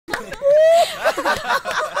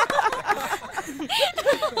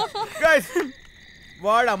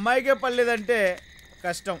వాడు అమ్మాయికే పర్లేదంటే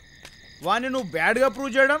కష్టం, వాడిని నువ్వు బ్యాడ్గా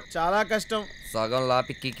ప్రూవ్ చేయడం చాలా కష్టం. సగం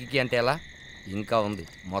లాపి కిక్కి అంటే ఎలా? ఇంకా ఉంది,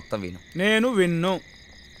 మొత్తం విను. నేను విన్ను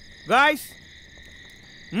గాయ్స్.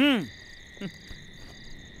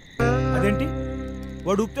 అదేంటి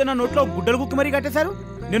వాడు ఉప్తే నా నోట్లో గుడ్డలు కుక్కి మరీ కట్టేశారు,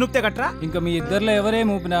 నేను ఉప్తే కట్టరా? ఇంకా మీ ఇద్దరిలో ఎవరేం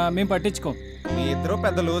ఊపినా మేము పట్టించుకోం. మీ ఇద్దరు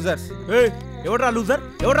పెద్ద లూజర్స్. ఎవడ్రా లూజర్?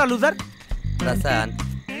 ఎవడ్రా లూజర్? ప్రశాంత్,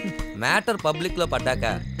 మ్యాటర్ పబ్లిక్లో పడ్డాక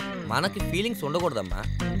మనకి ఫీలింగ్స్ ఉండకూడదమ్మా.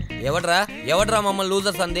 ఎవడ్రా మమ్మల్ని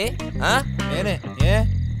లూజర్స్ అంది? నేనే.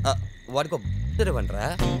 వాడికి ఇవ్వండిరా.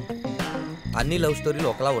 అన్ని లవ్ స్టోరీలు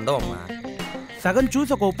ఒకలా ఉండవమ్మా. సగం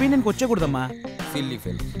చూసి ఒక ఒపీనియన్కి వచ్చేకూడదమ్మా. సిల్లీ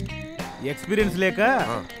ఫెల్. ఎక్స్పీరియన్స్ లేక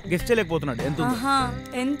గెస్ట్ చేయలేకపోతున్నాడు.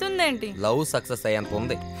 ఎంత ఉందేంటి? లవ్ సక్సెస్ అయ్యేంత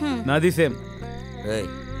ఉంది. నాది సేమ్.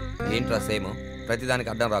 ఏంట్రా సేమ్?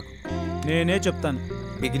 ప్రతిదానికి అడ్డం రాకు. నేనే చెప్తాను.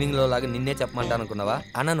 బిగినింగ్ లో లాగా నిన్నే చెప్పమంటా అనుకున్నావా?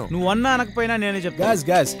 అనను. నువ్వు అన్నా అనకపోయినా నేనే చెప్తాను.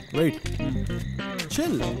 Gas wait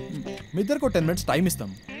chill. మీ ఇద్దరికి 10 minutes టైం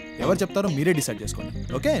ఇస్తాం. ఎవరు చెప్తారో మీరే డిసైడ్ చేసుకోండి.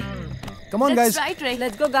 Okay, come on guys.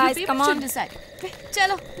 Let's go guys, come on.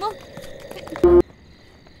 చలో మూవ్.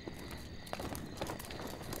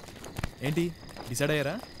 ఏంటి డిసైడ్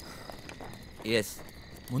అయ్యారా? ఎస్.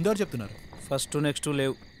 ముందెవరు చెప్తున్నారు? ఫస్ట్ నెక్స్ట్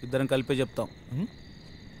లేవు, ఇద్దరం కలిపే చెప్తాం.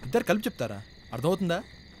 ఇద్దరు కలిపి చెప్తారా? అర్థమవుతుందా?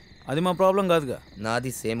 అది మా ప్రాబ్లం కాదుగా.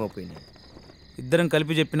 నాది సేమ్ ఒపీనియన్. ఇద్దరం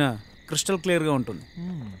కలిపి చెప్పినా క్రిస్టల్ క్లియర్గా ఉంటుంది.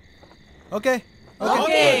 ఓకే.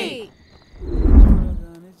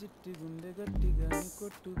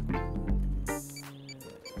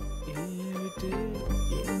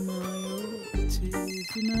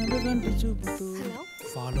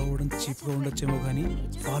 ఫాలో అవ్వడం చీప్గా ఉండొచ్చేమో కానీ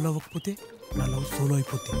ఫాలో అవ్వకపోతే నా లవ్ సోలో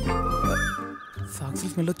అయిపోతుంది. Socks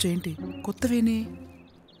smell వచ్చేయంటి కొత్తవేనే.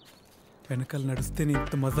 వెనకాల నడుస్తేనే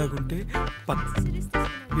ఇంత మజాగుంటే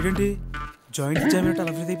ఇదేంటి జాయింట్ చేయమంటే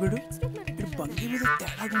అలా ఫ్రీజ్ అయిపోయాడు. ఇది బంగి మీద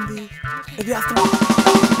తేడాగా ఉంది. ఇది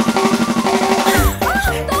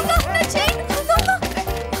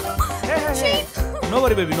no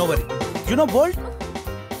worry baby, no worry. You know bolt?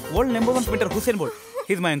 World number 1 sprinter Usain Bolt.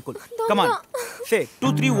 He is my uncle. Come on say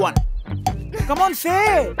 2 3 1. Come on say.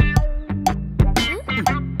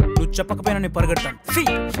 నువ్వు చెప్పకపోయినా నేను పరిగెడతాను. సీ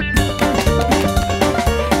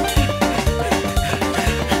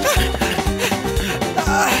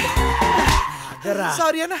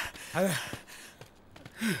సారీ అన్న,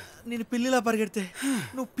 నేను పిల్లిలా పరిగెడితే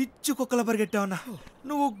నువ్వు పిచ్చి కుక్కలా పరిగెట్టావు అన్న.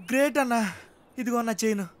 నువ్వు గ్రేట్ అన్న. ఇదిగో అన్న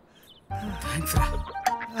చైన్. థ్యాంక్స్ రా.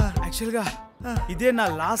 యాక్చువల్గా ఇదే నా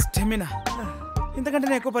లాస్ట్ టైమేనా. ఇంతకంటే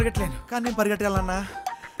నేను ఎక్కువ పరిగెట్టలేను. కానీ నేను పరిగెట్టాలన్నా.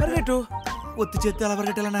 పరిగెట్టు. ఒత్తి చేస్తే అలా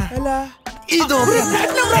పరిగెట్టాలన్నా. ఎలా? ఇదో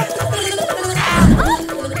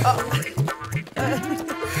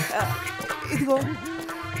ఇదిగో.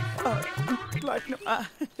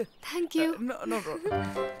 Thank you. No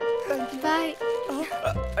by.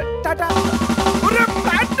 Tata.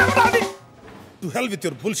 To hell with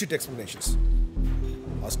your bullshit explanations.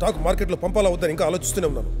 ఆ స్టాక్ మార్కెట్లో పంపాలా వద్దని ఇంకా ఆలోచిస్తూనే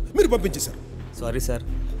ఉన్నాను. మీరు పంపించేశారు. సారీ సార్,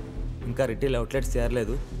 ఇంకా రిటైల్ అవుట్లెట్స్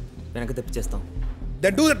చేరలేదు, వెనక్కి తెప్పించేస్తాం.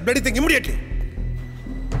 Then do that bloody thing immediately.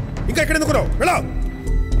 ఇంకా ఎక్కడ ఎందుకున్నావు? వెళ్ళా.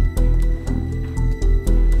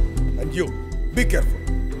 And you be careful.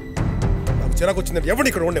 నాకు చిరాకు వచ్చిందంటే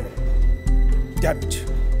ఎవరిని ఇక్కడ ఉండేవాడు. Damage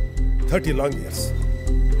 30 long years.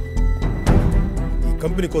 ఈ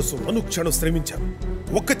కంపెనీ కోసం అనుక్షణం శ్రమించాను.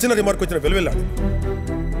 ఒక్క చిన్న రిమార్క్ వచ్చిన వెలువెళ్ళాడు.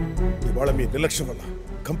 ఇవాళ మీ నిర్లక్ష్యం వల్ల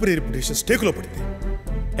కంపెనీ రెప్యుటేషన్ స్టేక్లో పడింది.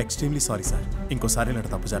 Extremely sorry sir. ఇంకోసారి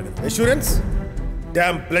ఇలాంటి తప్పు జరగదు. అష్యూరెన్స్?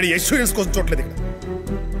 డామ్ బ్లడీ అష్యూరెన్స్ కోసం చూడలేదు ఇక్కడ.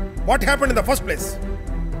 What happened in the first place?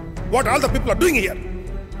 What all the people are doing here?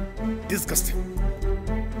 Disgusting.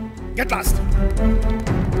 Get lost.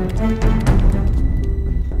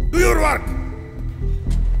 Do your work.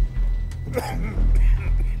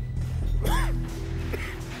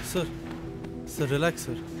 Sir relax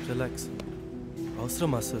sir, relax.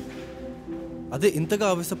 అవసరమా sir? అదే ఇంతగా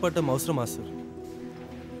ఆవేశపడడం అవసరమా సార్?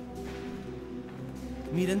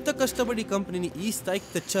 మీరెంత కష్టపడి ఈ కంపెనీని ఈ స్థాయికి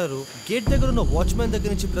తెచ్చారో గేట్ దగ్గర ఉన్న వాచ్మ్యాన్ దగ్గర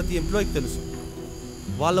నుంచి ప్రతి ఎంప్లాయీకి తెలుసు.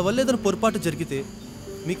 వాళ్ళ వల్ల ఏదైనా పొరపాటు జరిగితే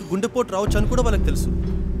మీకు గుండెపోటు రావచ్చు అని కూడా వాళ్ళకి తెలుసు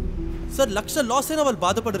సార్. 1,00,000 లాస్ అయినా వాళ్ళు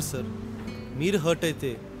బాధపడరు సార్. మీరు హర్ట్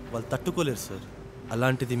అయితే వాళ్ళు తట్టుకోలేరు సార్.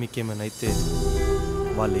 అలాంటిది మీకేమైనా అయితే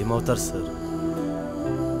వాళ్ళు ఏమవుతారు సార్?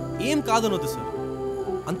 ఏం కాదనొద్దు సార్.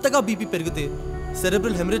 అంతగా బీపీ పెరిగితే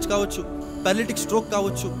సెరెబ్రల్ హెమరేజ్ కావచ్చు, పారాలిటిక్ స్ట్రోక్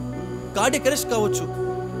కావచ్చు, కార్డియక్ అరెస్ట్ కావచ్చు,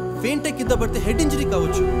 ఫెయింట్ అయి కింద పడితే హెడ్ ఇంజరీ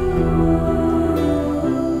కావచ్చు.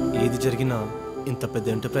 ఏది జరిగినా ఇంత పెద్ద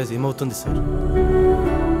ఎంటర్ప్రైజ్ ఏమవుతుంది సార్?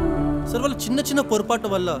 సార్ వాళ్ళ చిన్న చిన్న పొరపాటు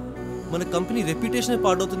వల్ల మన కంపెనీ రెప్యుటేషనే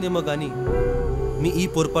పాడవుతుందేమో కానీ మీ ఈ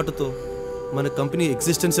పొరపాటుతో మన కంపెనీ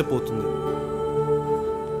ఎగ్జిస్టెన్సే పోతుంది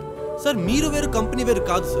సార్. మీరు వేరు, కంపెనీ వేరు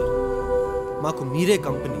కాదు సార్. మాకు మీరే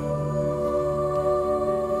కంపెనీ.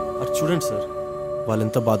 అది చూడండి సార్, వాళ్ళు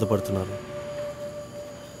ఎంత బాధపడుతున్నారు.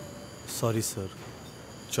 సారీ సార్,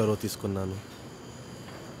 చొరవ తీసుకున్నాను.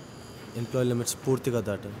 ఎంప్లాయీ లిమిట్స్ పూర్తిగా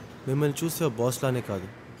దాటాను. మిమ్మల్ని చూసే బాస్లానే కాదు,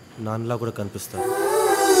 నాన్నలా కూడా కనిపిస్తారు.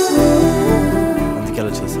 అందుకే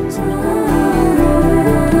అలా చేశాను సార్.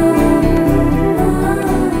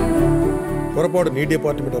 పొరపాటు నీ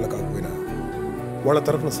డిపార్ట్మెంట్ వల్ల కాకపోయినా వాళ్ళ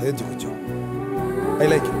తరఫున సహజంగా వచ్చావు. I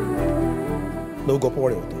like you. నువ్వు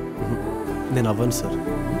గొప్పవాడి అవుతావు. నేను అవ్వను సార్,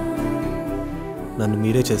 నన్ను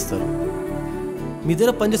మీరే చేస్తారు. మీ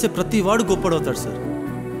దగ్గర పనిచేసే ప్రతి వాడు గొప్పడవుతాడు సార్,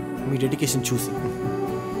 మీ డెడికేషన్ చూసి.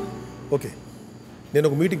 ఓకే, నేను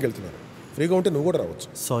ఒక మీటింగ్కి వెళ్తున్నాను. ఫ్రీగా ఉంటే నువ్వు కూడా రావచ్చు.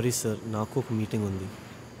 సారీ సార్, నాకు ఒక మీటింగ్ ఉంది.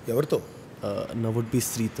 ఎవరితో? నా would be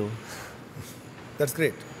శ్రీతో. That's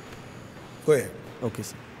great. Go ahead. Okay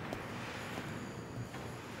sir.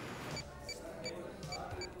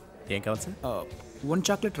 ఏం కావాలి sir? 1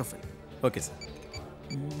 chocolate truffle. Okay sir.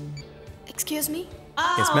 Excuse me,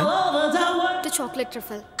 yes ma'am. The chocolate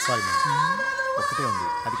truffle. Sorry ma'am, ఒకటే ఉంది,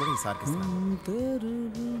 అది కూడా ఈ సార్కి ఇస్తున్నాను.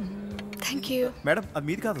 Thank you. మేడం అది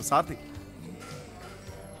మీది కాదు, సార్ది.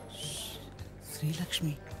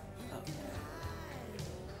 శ్రీలక్ష్మి.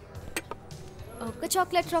 ఒక్క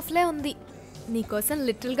చాక్లెట్ ట్రఫలే ఉంది, నీకోసం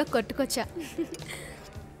లిటిల్గా కొట్టుకొచ్చా.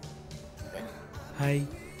 హాయ్.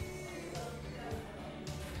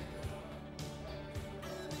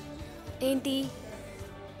 ఏంటి,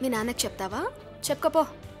 మీ నాన్నకి చెప్తావా? చెప్పుకోపో.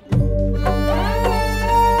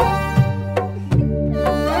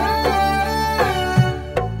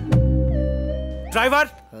 డ్రైవర్.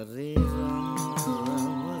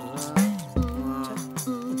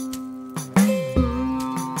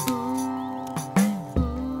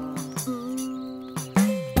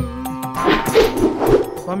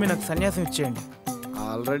 స్వామి నాకు సన్యాసం ఇచ్చేయండి.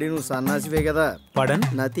 ఆల్రెడీ నువ్వు సన్యాసివే కదా. పడన్.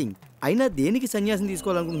 నథింగ్. అయినా దేనికి సన్యాసం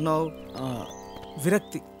తీసుకోవాలనుకుంటున్నావు?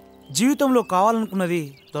 విరక్తి. జీవితంలో కావాలనుకున్నది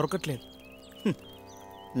దొరకట్లేదు.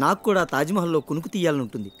 నాకు కూడా తాజ్మహల్లో కునుకు తీయాలని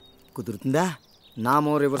ఉంటుంది. కుదురుతుందా?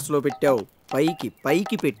 నామో రివర్స్లో పెట్టావు, పైకి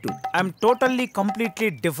పైకి పెట్టు. I'm totally completely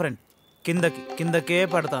different. కిందకే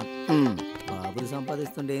పడతాను. బాబులు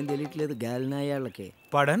సంపాదిస్తుంటే ఏం తెలియట్లేదు గాలినాయాళ్ళకి.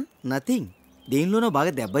 పడన్. నథింగ్. దేనిలోనో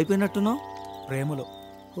బాగా దెబ్బ అయిపోయినట్టున్నావు. ప్రేమలో.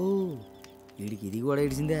 ఓ, వీడికి ఇది కూడా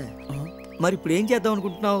ఏడిసిందే. మరి ఇప్పుడు ఏం చేద్దాం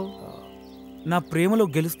అనుకుంటున్నావు? నా ప్రేమలో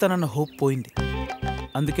గెలుస్తానన్న హోప్ పోయింది.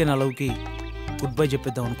 అందుకే నా లవ్కి గుడ్ బై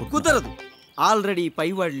చెప్పేద్దాం అనుకుంటున్నా. కుదరదు. ఆల్రెడీ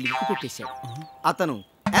పైవాడు లింక్ పెట్టేశాడు. అతను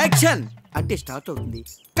యాక్షన్ అంటే స్టార్ట్ అవుతుంది,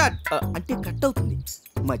 కట్ అంటే కట్ అవుతుంది.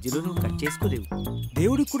 మధ్యలో నువ్వు కట్ చేసుకోలేవు.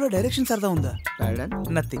 దేవుడికి కూడా డైరెక్షన్ సరదా ఉందా?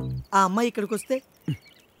 నథింగ్. ఆ అమ్మాయి ఇక్కడికి వస్తే?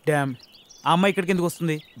 డ్యామ్, ఆ అమ్మాయి ఇక్కడికి ఎందుకు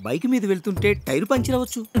వస్తుంది? బైక్ మీద వెళ్తుంటే టైర్ పంచర్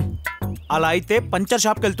అవ్వచ్చు. అలా అయితే పంచర్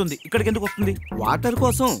షాప్కి వెళ్తుంది, ఇక్కడికి ఎందుకు వస్తుంది? వాటర్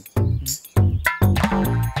కోసం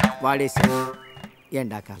వాడేసి.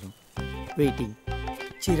 ఎండాకాలం, వెయిటింగ్,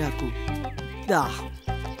 చిరాకు, దాహం,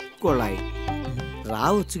 కొళాయి.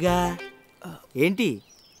 రావచ్చుగా. ఏంటి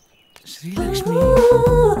శ్రీలక్ష్మి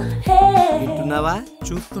వింటున్నావా?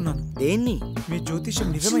 చూస్తున్నాను. దేన్ని? మీ జ్యోతిషం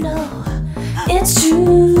నిజమైంది.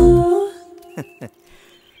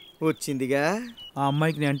 వచ్చిందిగా. ఆ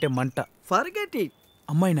అమ్మాయికి అంటే మంట. Forget it.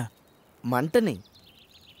 అమ్మాయినా? మంటనే.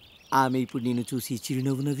 ఆమె ఇప్పుడు నిన్ను చూసి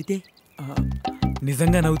చిరునవ్వు నవ్వితే?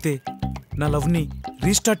 నిజంగా నవ్వుతే నా లవ్ని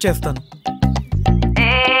రీస్టార్ట్ చేస్తాను.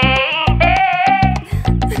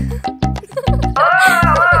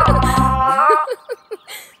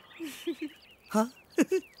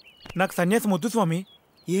 నాకు సన్యాసం వద్దు స్వామి.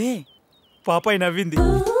 ఏ? పాపాయి నవ్వింది.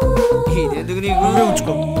 ఇదెందుకు నీకు? నువ్వే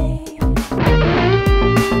ఉంచుకో.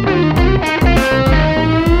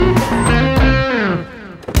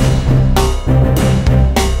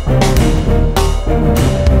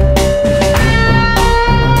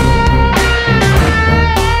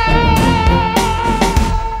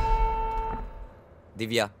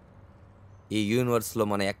 దివ్య, ఈ యూనివర్స్లో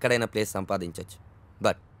మనం ఎక్కడైనా ప్లేస్ సంపాదించవచ్చు.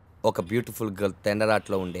 బట్ ఒక బ్యూటిఫుల్ గర్ల్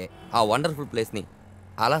తెండరాట్లో ఉండే ఆ వండర్ఫుల్ ప్లేస్ని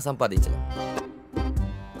అలా సంపాదించలేం.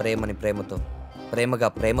 ప్రేమని ప్రేమతో, ప్రేమగా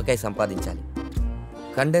ప్రేమకై సంపాదించాలి.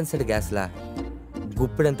 కండెన్స్డ్ గ్యాస్లా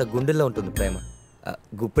గుప్పిడంత గుండెల్లో ఉంటుంది ప్రేమ.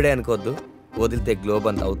 గుప్పిడే అనుకోవద్దు, వదిలితే గ్లోబ్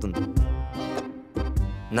అంత అవుతుంది.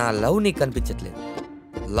 నా లవ్ నీకు కనిపించట్లేదు.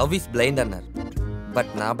 లవ్ ఈస్ బ్లైండ్ అన్నారు,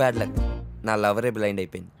 బట్ నా బ్యాడ్ లక్, నా లవరే బ్లైండ్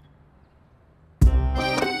అయిపోయింది.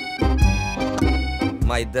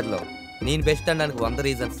 మా ఇద్దరిలో నేను బెస్ట్ అనడానికి 100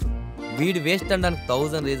 రీజన్స్, వీడు వేస్ట్ అనడానికి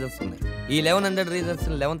 1000 రీజన్స్ ఉన్నాయి. ఈ 1100 రీజన్స్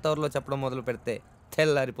 11th అవర్లో చెప్పడం మొదలు పెడితే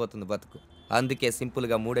తెల్లారిపోతుంది బతుకు. అందుకే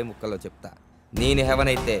సింపుల్గా 3 ముక్కల్లో చెప్తా. నేను హెవెన్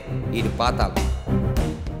అయితే వీడు పాతాళం,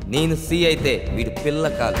 నేను సీ అయితే వీడు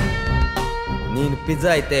పిల్లకాలు, నేను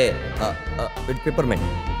పిజ్జా అయితే వీడు peppermint.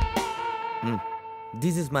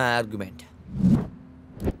 This is my argument.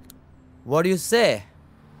 What you say?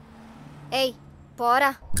 ఏయ్,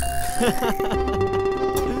 పోరా.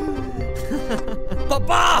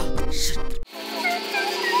 పప్పా